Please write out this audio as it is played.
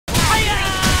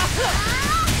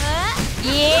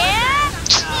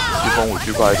风武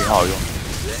巨块挺好用。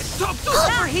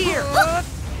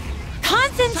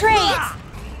Concentrate.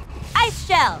 Ice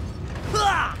shell.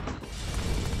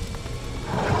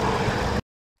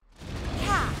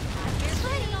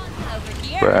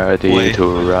 Ready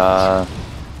to run.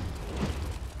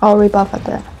 I'll rebuff at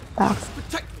the back.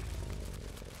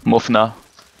 Move now.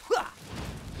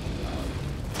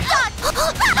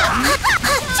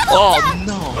 Oh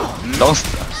no! Don't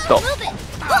stop.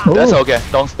 That's okay.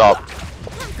 Don't stop.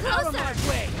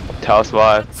 Tell us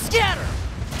why.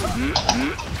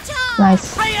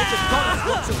 Nice.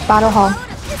 Battle hall.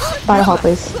 Battle hall,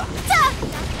 please.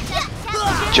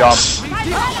 Jump.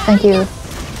 Thank you.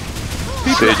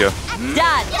 Seizure.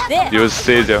 Use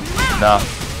seizure. Now.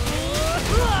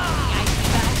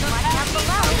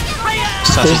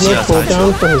 There's no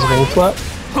cooldown for his wing flap.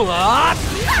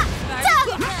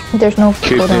 There's no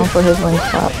cooldown for his wing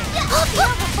flap.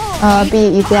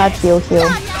 B, if you have heal.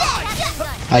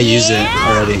 I use it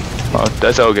already. Oh,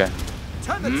 that's okay.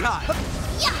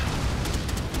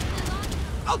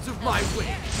 Out of my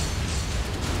way.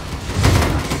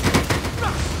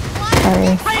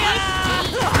 Sorry.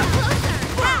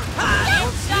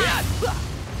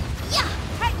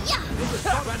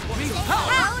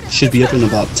 Should be up in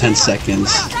about 10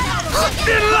 seconds.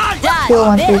 Heal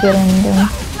once you get in there.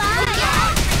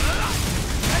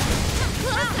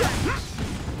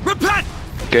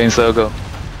 Get in circle.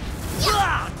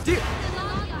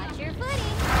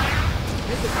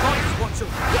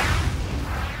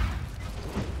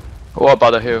 What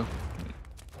about the hill?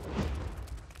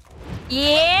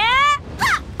 Yeah.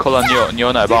 扣了，你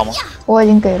有奶棒吗？我已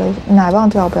经给了奶棒，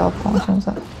最好不要放，现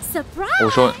在。我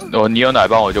说你有奶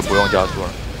棒，我就不用加速了。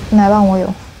奶棒我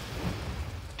有。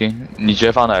行，你直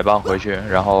接放奶棒回去，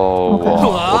然后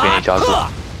我给你加速。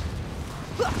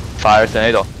Fire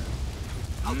tornado。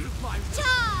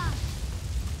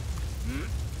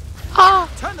啊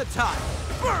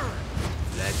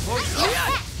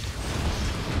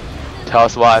 ！Tell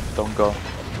us why, don't go.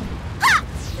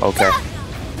 Okay.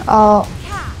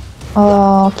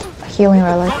 Healing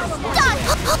relic.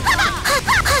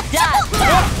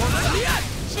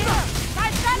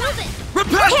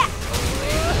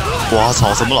 我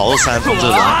操，怎么老是3风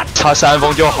这种？差3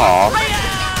风就好。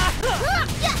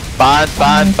ban.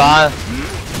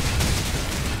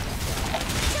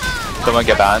 Someone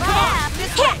get banned.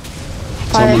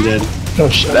 Someone did. Oh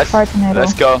shit.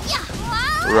 Let's go.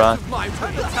 Run.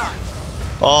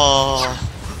 Oh.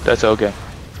 That's okay.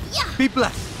 Be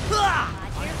blessed.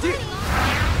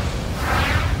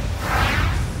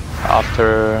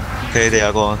 After. Okay, they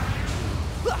are gone.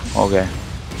 Okay.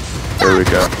 Here we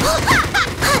go.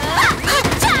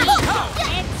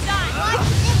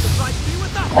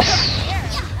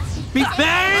 Be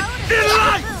buried in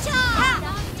light.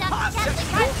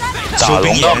 打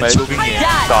龙倒没，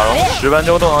打龙10分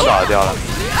钟都能打掉了。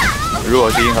如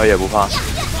果是银河也不怕。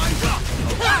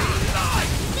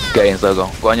给银色弓，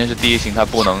关键是第一形态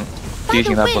不能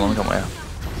什么呀？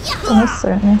不能死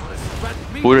人呢。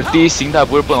不是第一形态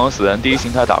不是不能死人，第一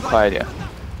形态打快一点。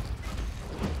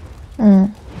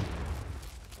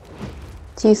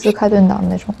祭司开盾挡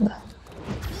那种的。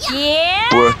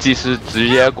不是祭司直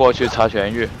接过去擦痊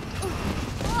愈。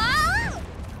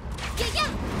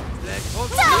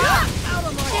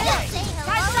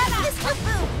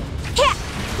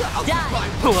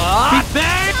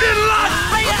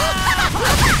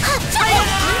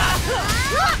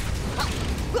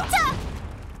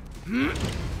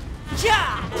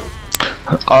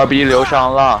2B 流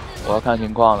伤了，我要看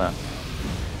情况了。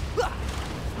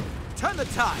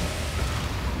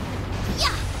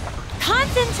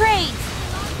Concentrate.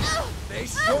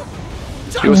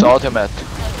 Use ultimate.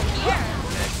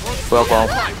 不要光。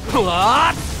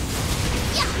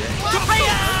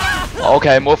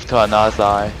Okay, move to another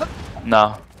side.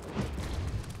 Now.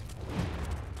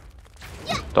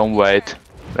 Don't wait.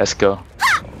 Let's go.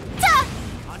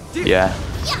 Yeah.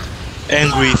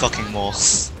 Angry fucking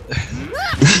moss.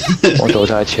 我手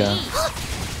太轻。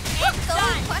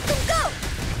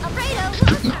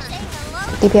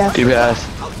DPS。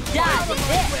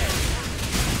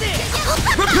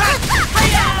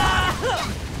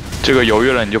这个犹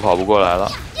豫了你就跑不过来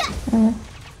了。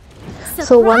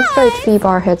So once the HP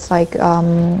bar hits like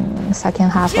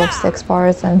second half of 6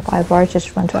 bars and 5 bars,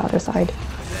 just run to the other side.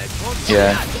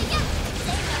 Yeah.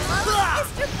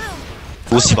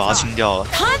 武器把它清掉了。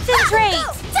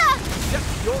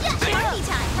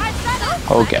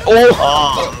Okay.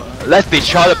 Oh! Let's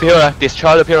destroy the pillar.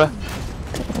 Destroy the pillar.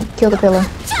 Kill the pillar.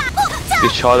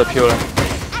 Destroy the pillar.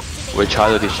 We try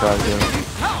to destroy the pillar.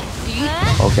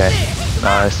 Okay.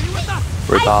 Nice.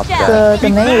 Rebuff that. The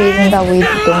main reason that we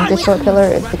don't destroy pillar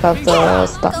is because the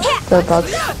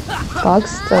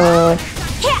bugs,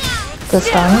 the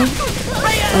stun.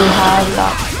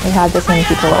 We had this many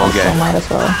people, Okay. so might as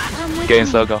well. Get in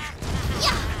circle.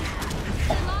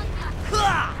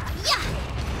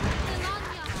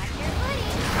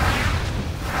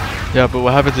 Yeah, but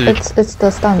what happens if It's the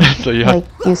stun. So you have- like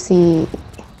you've seen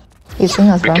us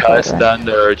run for Because it, right?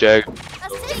 thunder, Jack.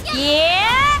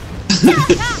 Yeah.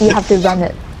 You have to run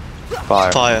it.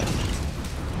 Fire. Fire.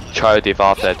 Try to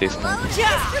debuff that distance.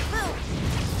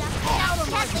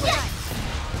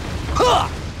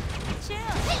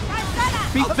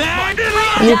 Be bad.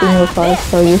 You've been with us,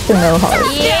 so you should know how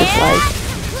it's like.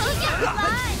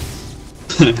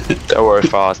 That was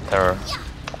fast error.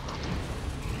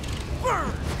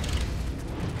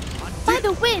 By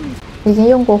the wind. 已经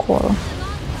用过火了。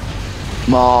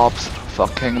 Mobs.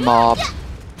 Fucking mobs.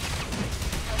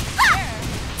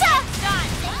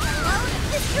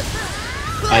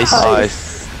 Ice.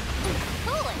 Nice.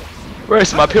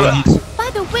 Where's my pillar? By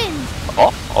the wind.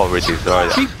 Oh, already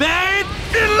destroyed. Be bad.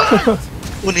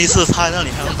 问题是他让你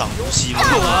还能挡毒吸吗？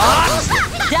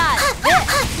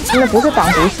 那不是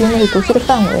挡毒吸，那是毒吸的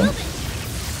范围。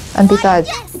And besides,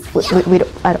 we don't,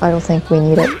 I don't think we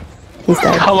need it. He's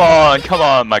dead. Come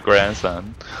on, my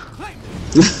grandson.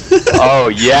 Oh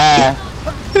yeah.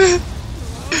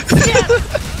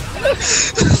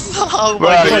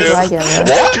 Where are Poor you? dragon. What?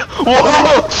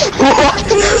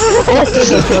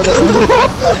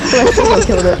 Let's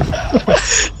kill it.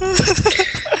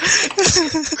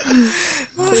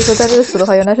 所以说在这里死的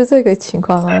话，原来是这个情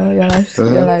况啊！原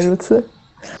来如此。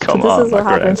So Come this on, is my what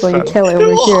happens when you grandson. kill it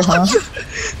over here, huh?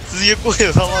 直接跪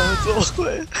了，他妈的这么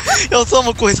跪，要这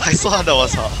么跪才算的，我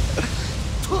操！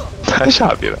太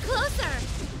傻逼了。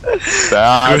等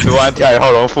下读完跳以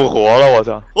后龙复活了，我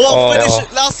操！哇，finish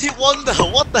last hit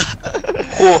wonder，what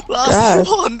the？last hit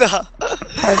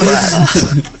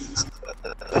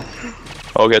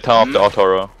wonder。Okay, turn off the auto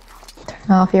roll.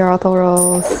 Turn off your auto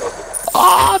rolls.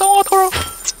 啊，等我 auto roll。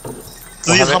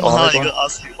直接他妈上一个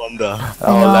last hit wonder。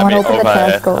 Oh, I let want me to open the open.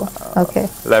 telescope. Okay.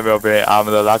 Let me open. I'm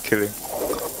the lucky.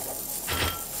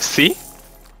 See?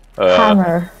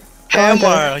 Hammer.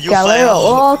 Hammer, you Galero. failed.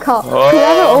 Oh,靠.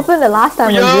 Whoever opened it last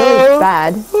time was really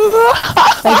bad.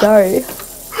 I'm sorry.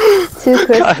 2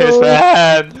 Got his crystals.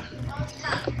 hand.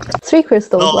 3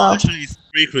 crystals. No, Wow. actually it's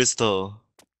 3 crystal.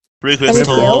 3 Any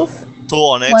crystal, skills? 2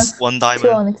 onyx, 1 2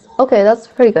 diamond. onyx. Okay, that's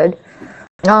pretty good.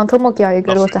 TOMOKl, are you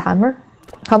good with the hammer?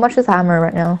 How much is the hammer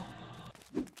right now?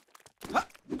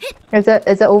 Is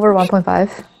it over 1.5?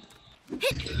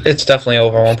 It's definitely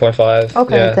over 1.5.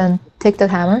 Okay, yeah. then take the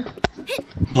hammer.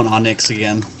 On onyx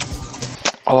again.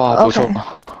 哇，不错，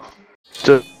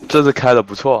这次开的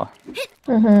不错。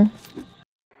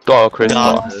多少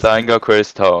crystal？ 3个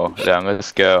crystal， 2个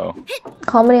skill。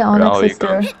 How many 然后 onyx 一 is 个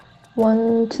there?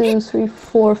 1, 2, 3,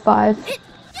 4, 5,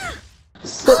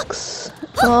 6.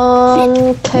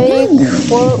 Take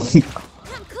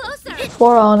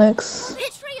 4 onyx.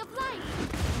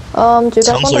 Do you guys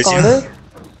want the garter?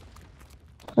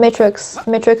 Matrix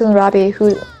and Rabby.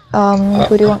 Who do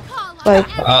you want? Like,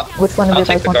 which one of I'll you guys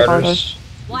take the want the garter? garters.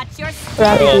 Watch your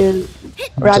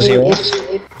Rabby, he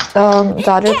want?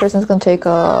 Dodger person's gonna take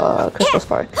a crystal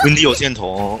spark. Windy 有箭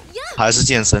头还是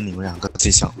剑身？你们两个自己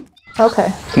想。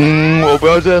 Okay. 我不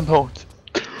要箭筒。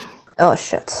 Oh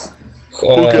shit.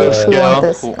 Oh, Who wants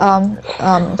this? Who-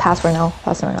 Pass for now.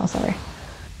 Sorry.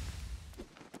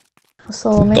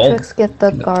 So Matrix get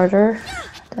the garter.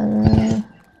 Then.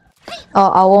 Oh,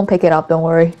 I won't pick it up. Don't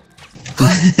worry.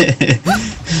 I'm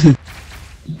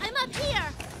up here.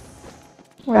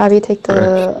 Rabby, take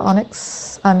the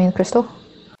onyx. I mean crystal.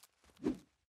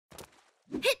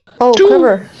 Oh,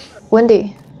 quiver.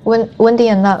 Windy. Windy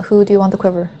and Nut. Who do you want the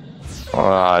quiver?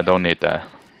 I don't need that.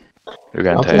 You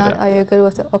can take Nut, that. are you good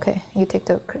with it? Okay, you take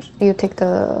the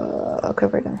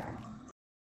quiver then.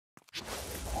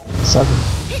 7.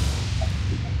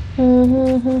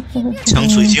 枪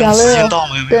锤剑时间到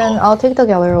了有没 Then 有？ I'll take the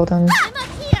Galero then. I'm up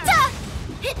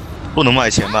here. 不能卖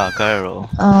钱吧 g a r o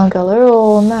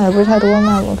Galero 卖的不是太多，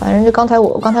卖过，反正就刚才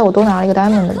我多拿了一个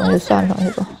diamond 的东西算上去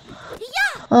吧。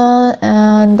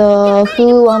And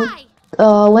who want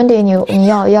Wendy 你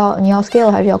要 scale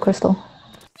还是要 crystal？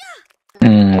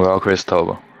 我要 crystal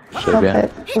吧，随便。 Okay,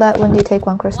 let Wendy take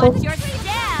 1 crystal.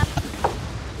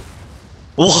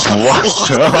 Watch your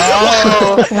step. 哇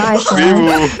Nice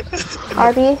man.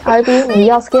 RB 你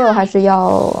要 scale 还是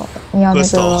要那个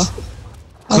crystal，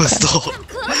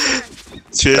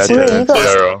 缺不是钱。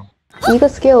一个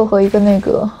scale 和一个那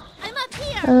个。 I'm up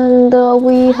here. And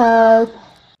we have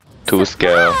Two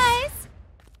scale.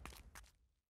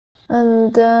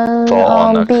 And then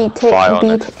B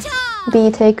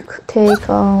take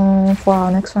 4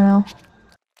 Onyx for now.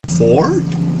 4?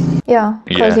 Yeah,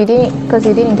 because he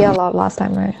didn't get a lot last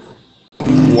time, right?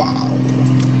 Wow.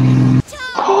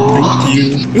 Thank you.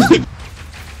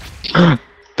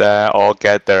 They all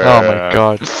get their. Oh my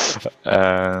god.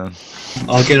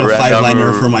 I'll get a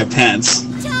 5-liner for my pants.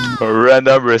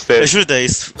 Random receipt. Actually, there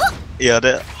is. Yeah,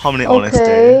 how many Onyx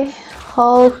there? Okay.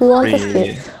 Who wants to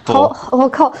skip?我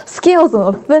靠 ，skill 怎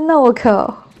么分呢？我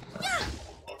靠。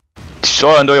所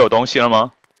有人都有东西了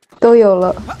吗？都有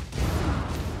了。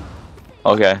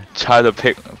Okay, try to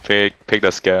pick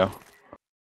the scale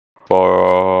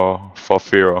for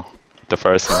Firo, the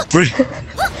first one.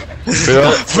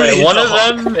 Wait, one of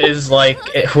them is like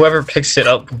whoever picks it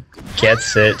up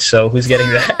gets it. So who's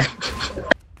getting that?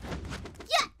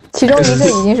 其中一个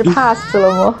已经是 pass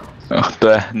了吗？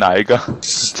对，哪一个？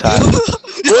猜。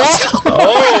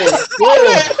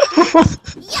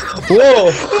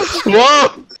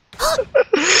哇！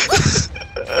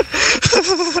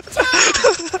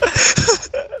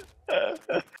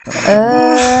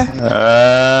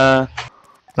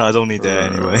 No, I don't need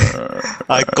that anyway.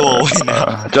 I go away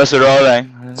now. Just rolling.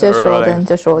 Just roll then.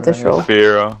 Just roll.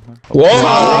 Firo. Whoa!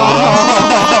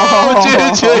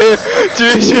 GG.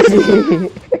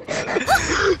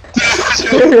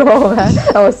 Free roll, man.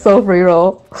 That was so free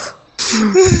roll.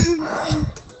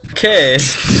 Okay.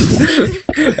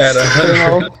 At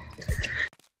 100.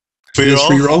 Free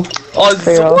roll? Oh,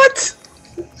 Free roll. what?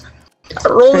 I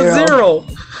rolled Free a roll.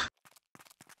 0.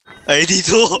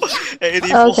 82,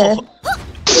 84. Okay.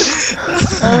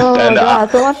 Oh my god,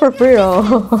 so much for free roll.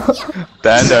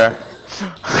 Then the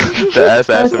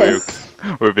SS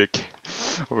will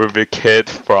be kicked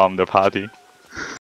from the party.